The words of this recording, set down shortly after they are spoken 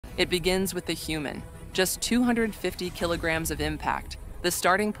It begins with the human, just 250 kilograms of impact, the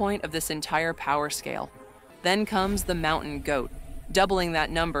starting point of this entire power scale. Then comes the mountain goat, doubling that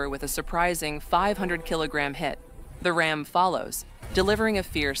number with a surprising 500-kilogram hit. The ram follows, delivering a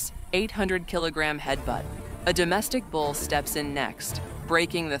fierce 800-kilogram headbutt. A domestic bull steps in next,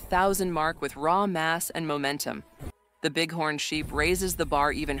 breaking the 1,000 mark with raw mass and momentum. The bighorn sheep raises the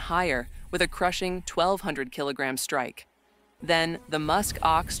bar even higher with a crushing 1,200-kilogram strike. Then, the musk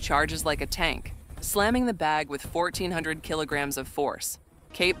ox charges like a tank, slamming the bag with 1,400 kilograms of force.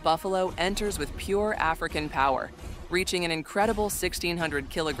 Cape buffalo enters with pure African power, reaching an incredible 1,600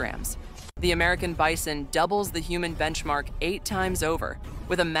 kilograms. The American bison doubles the human benchmark 8 times over,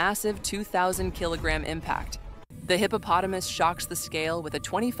 with a massive 2,000-kilogram impact. The hippopotamus shocks the scale with a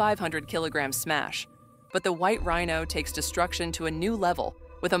 2,500-kilogram smash, but the white rhino takes destruction to a new level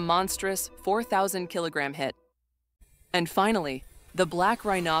with a monstrous 4,000-kilogram hit. And finally, the Black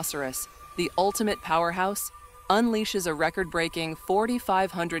Rhinoceros, the ultimate powerhouse, unleashes a record-breaking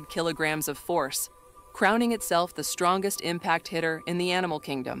 4,500 kilograms of force, crowning itself the strongest impact hitter in the animal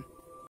kingdom.